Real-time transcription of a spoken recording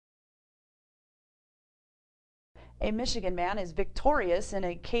A Michigan man is victorious in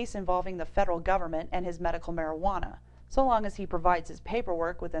a case involving the federal government and his medical marijuana, so long as he provides his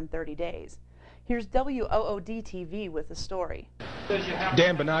paperwork within 30 days. Here's WOOD-TV with the story.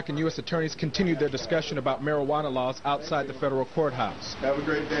 Dan Bannock and U.S. attorneys continued their discussion about marijuana laws outside the federal courthouse. Have a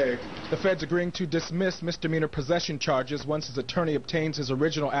great day. The feds agreeing to dismiss misdemeanor possession charges once his attorney obtains his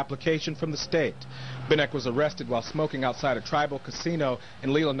original application from the state. Bannock was arrested while smoking outside a tribal casino in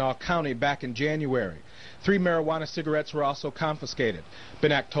Leelanau County back in January. 3 marijuana cigarettes were also confiscated.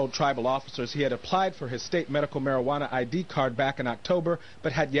 Bannock told tribal officers he had applied for his state medical marijuana ID card back in October,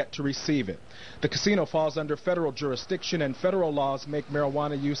 but had yet to receive it. The casino falls under federal jurisdiction, and federal laws make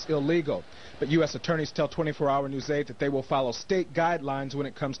marijuana use illegal. But U.S. attorneys tell 24-Hour News 8 that they will follow state guidelines when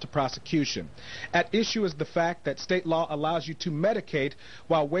it comes to prosecution. At issue is the fact that state law allows you to medicate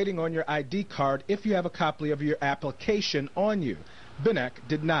while waiting on your ID card if you have a copy of your application on you. Bannock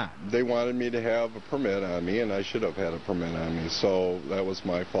did not. They wanted me to have a permit on me, and I should have had a permit on me, so that was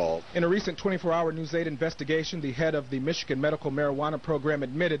my fault. In a recent 24-Hour News 8 investigation, the head of the Michigan Medical Marijuana Program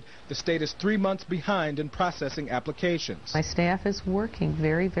admitted the state is 3 months behind in processing applications. My staff is working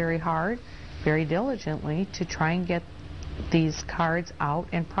very, very hard, very diligently to try and get these cards out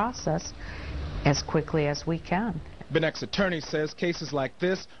and processed as quickly as we can. Bannock's attorney says cases like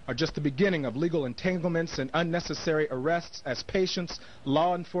this are just the beginning of legal entanglements and unnecessary arrests as patients,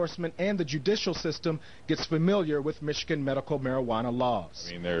 law enforcement, and the judicial system gets familiar with Michigan medical marijuana laws.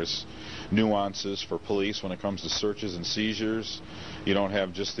 I mean, there's nuances for police when it comes to searches and seizures. You don't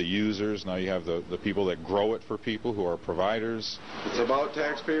have just the users. Now you have the people that grow it for people who are providers. It's about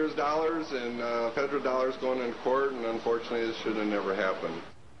taxpayers' dollars and federal dollars going into court, and unfortunately this should have never happened.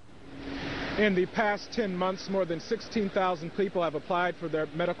 In the past 10 months, more than 16,000 people have applied for their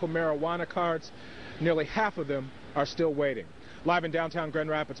medical marijuana cards. Nearly half of them are still waiting. Live in downtown Grand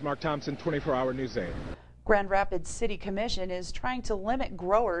Rapids, Mark Thompson, 24-Hour News 8. Grand Rapids City Commission is trying to limit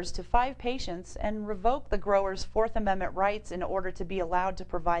growers to 5 patients and revoke the growers' Fourth Amendment rights in order to be allowed to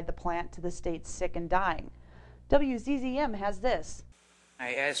provide the plant to the state's sick and dying. WZZM has this.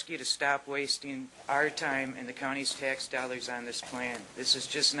 I ask you to stop wasting our time and the county's tax dollars on this plan. This is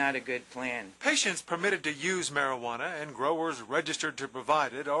just not a good plan. Patients permitted to use marijuana and growers registered to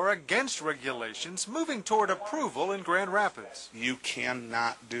provide it are against regulations moving toward approval in Grand Rapids. You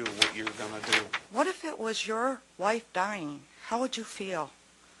cannot do what you're going to do. What if it was your wife dying? How would you feel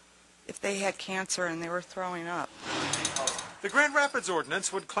if they had cancer and they were throwing up? The Grand Rapids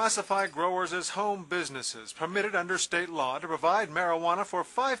ordinance would classify growers as home businesses, permitted under state law to provide marijuana for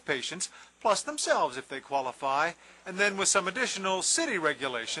 5 patients, plus themselves if they qualify, and then with some additional city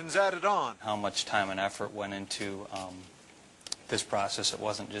regulations added on. How much time and effort went into this process. It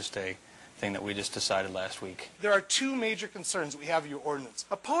wasn't just a thing that we just decided last week. There are 2 major concerns we have in your ordinance.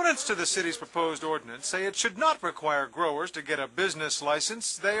 Opponents to the city's proposed ordinance say it should not require growers to get a business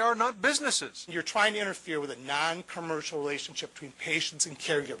license. They are not businesses. You're trying to interfere with a non-commercial relationship between patients and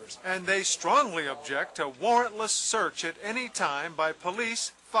caregivers. And they strongly object to warrantless search at any time by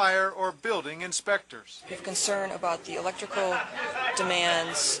police, fire, or building inspectors. We have concern about the electrical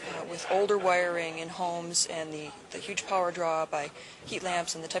demands with older wiring in homes and the huge power draw by heat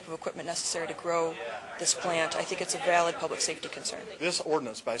lamps and the type of equipment necessary to grow this plant. I think it's a valid public safety concern. This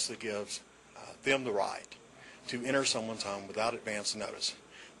ordinance basically gives them the right to enter someone's home without advance notice.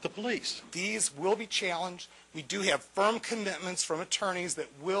 The police. These will be challenged. We do have firm commitments from attorneys that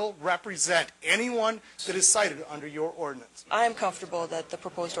will represent anyone that is cited under your ordinance. I am comfortable that the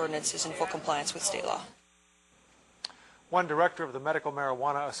proposed ordinance is in full compliance with state law. One director of the Medical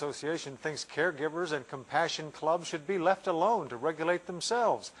Marijuana Association thinks caregivers and compassion clubs should be left alone to regulate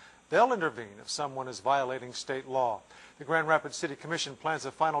themselves. They'll intervene if someone is violating state law. The Grand Rapids City Commission plans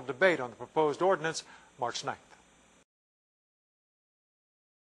a final debate on the proposed ordinance March 9th.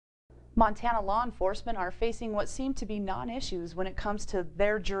 Montana law enforcement are facing what seem to be non-issues when it comes to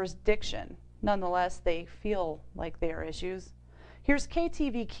their jurisdiction. Nonetheless, they feel like they are issues. Here's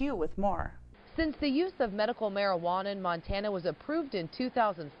KTVQ with more. Since the use of medical marijuana in Montana was approved in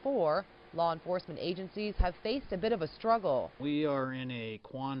 2004, law enforcement agencies have faced a bit of a struggle. We are in a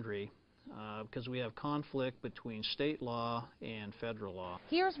quandary because we have conflict between state law and federal law.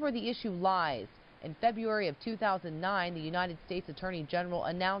 Here's where the issue lies. In February of 2009, the United States Attorney General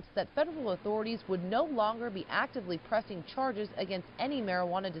announced that federal authorities would no longer be actively pressing charges against any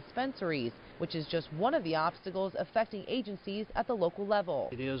marijuana dispensaries, which is just one of the obstacles affecting agencies at the local level.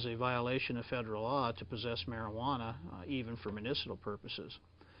 It is a violation of federal law to possess marijuana, even for medicinal purposes.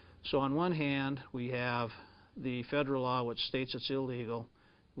 So on one hand, we have the federal law which states it's illegal.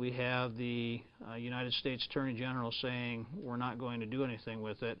 We have the United States Attorney General saying we're not going to do anything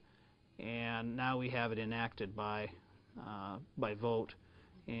with it. and now we have it enacted by vote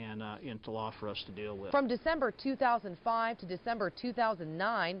and into law for us to deal with. From December 2005 to December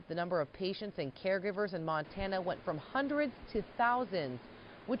 2009, the number of patients and caregivers in Montana went from hundreds to thousands,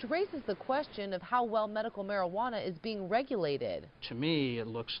 which raises the question of how well medical marijuana is being regulated. To me, it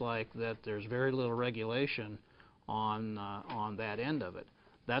looks like that there's very little regulation on that end of it.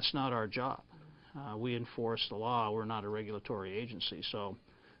 That's not our job. We enforce the law. We're not a regulatory agency, so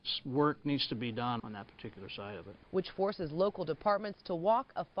work needs to be done on that particular side of it. Which forces local departments to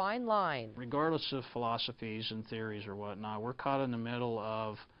walk a fine line. Regardless of philosophies and theories or whatnot, we're caught in the middle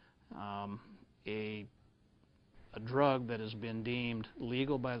of a drug that has been deemed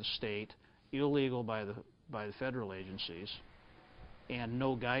legal by the state, illegal by the federal agencies, and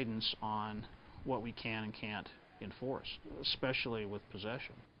no guidance on what we can and can't enforce, especially with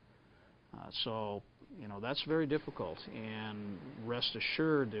possession. So, you know, that's very difficult, and rest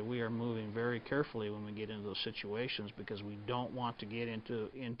assured that we are moving very carefully when we get into those situations, because we don't want to get into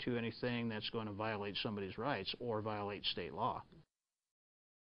anything that's going to violate somebody's rights or violate state law.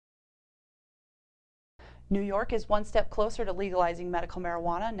 New York is one step closer to legalizing medical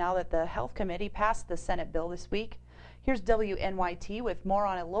marijuana now that the Health Committee passed the Senate bill this week. Here's WNYT with more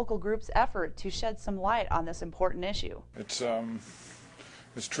on a local group's effort to shed some light on this important issue.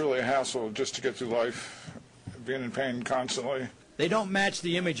 It's truly a hassle just to get through life, being in pain constantly. They don't match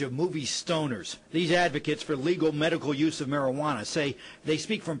the image of movie stoners. These advocates for legal medical use of marijuana say they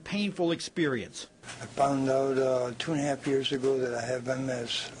speak from painful experience. I found out 2.5 years ago that I have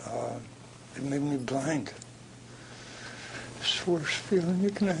MS. It made me blind. It's the worst feeling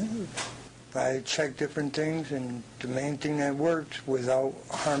you can have. I checked different things, and the main thing that worked without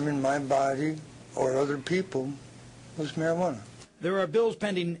harming my body or other people was marijuana. There are bills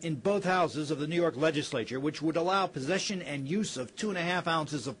pending in both houses of the New York legislature which would allow possession and use of 2.5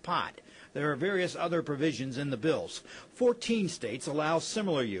 ounces of pot. There are various other provisions in the bills. 14 states allow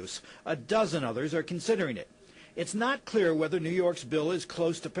similar use. A dozen others are considering it. It's not clear whether New York's bill is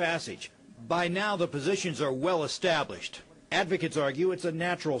close to passage. By now, the positions are well established. Advocates argue it's a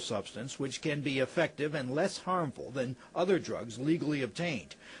natural substance which can be effective and less harmful than other drugs legally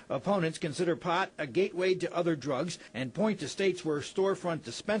obtained. Opponents consider pot a gateway to other drugs and point to states where storefront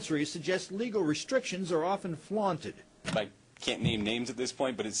dispensaries suggest legal restrictions are often flaunted. I can't name names at this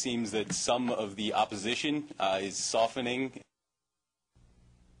point, but it seems that some of the opposition is softening.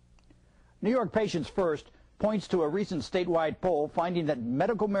 New York Patients First points to a recent statewide poll finding that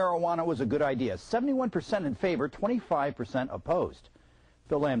medical marijuana was a good idea. 71% in favor, 25% opposed.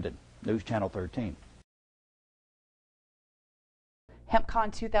 Phil Lambden, News Channel 13.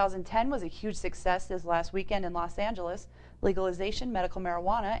 HempCon 2010 was a huge success this last weekend in Los Angeles. Legalization, medical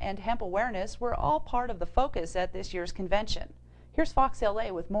marijuana, and hemp awareness were all part of the focus at this year's convention. Here's Fox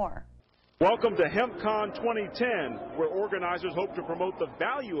LA with more. Welcome to HempCon 2010, where organizers hope to promote the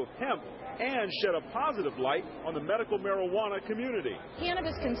value of hemp and shed a positive light on the medical marijuana community.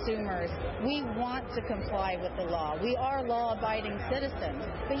 Cannabis consumers, we want to comply with the law. We are law-abiding citizens,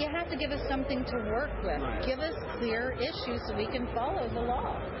 but you have to give us something to work with. Give us clear issues so we can follow the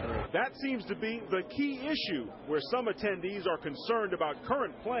law. That seems to be the key issue, where some attendees are concerned about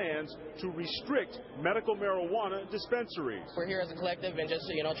current plans to restrict medical marijuana dispensaries. We're here as a collective and just,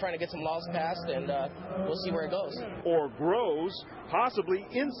 trying to get some laws passed, and we'll see where it goes. Or grows, possibly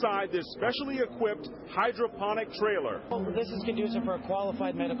inside this specially equipped hydroponic trailer. Well, this is conducive for a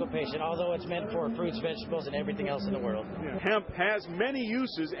qualified medical patient, although it's meant for fruits, vegetables, and everything else in the world. Hemp has many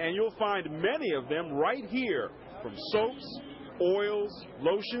uses, and you'll find many of them right here, from soaps, oils,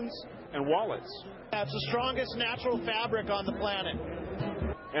 lotions, and wallets. It's the strongest natural fabric on the planet.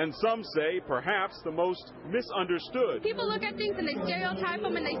 And some say perhaps the most misunderstood. People look at things and they stereotype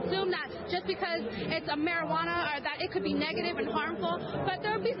them and they assume that just because it's a marijuana or that it could be negative and harmful, but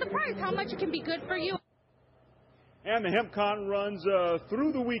they'll be surprised how much it can be good for you. And the HempCon runs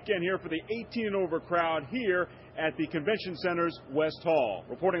through the weekend here for the 18 and over crowd here at the Convention Center's West Hall.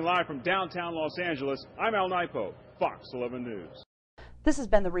 Reporting live from downtown Los Angeles, I'm Al Naipo, Fox 11 News. This has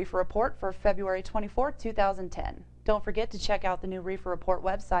been the Reefer Report for February 24, 2010. Don't forget to check out the new Reefer Report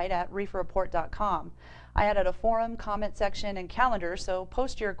website at reeferreport.com. I added a forum, comment section, and calendar, so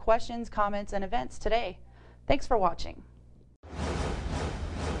post your questions, comments, and events today. Thanks for watching.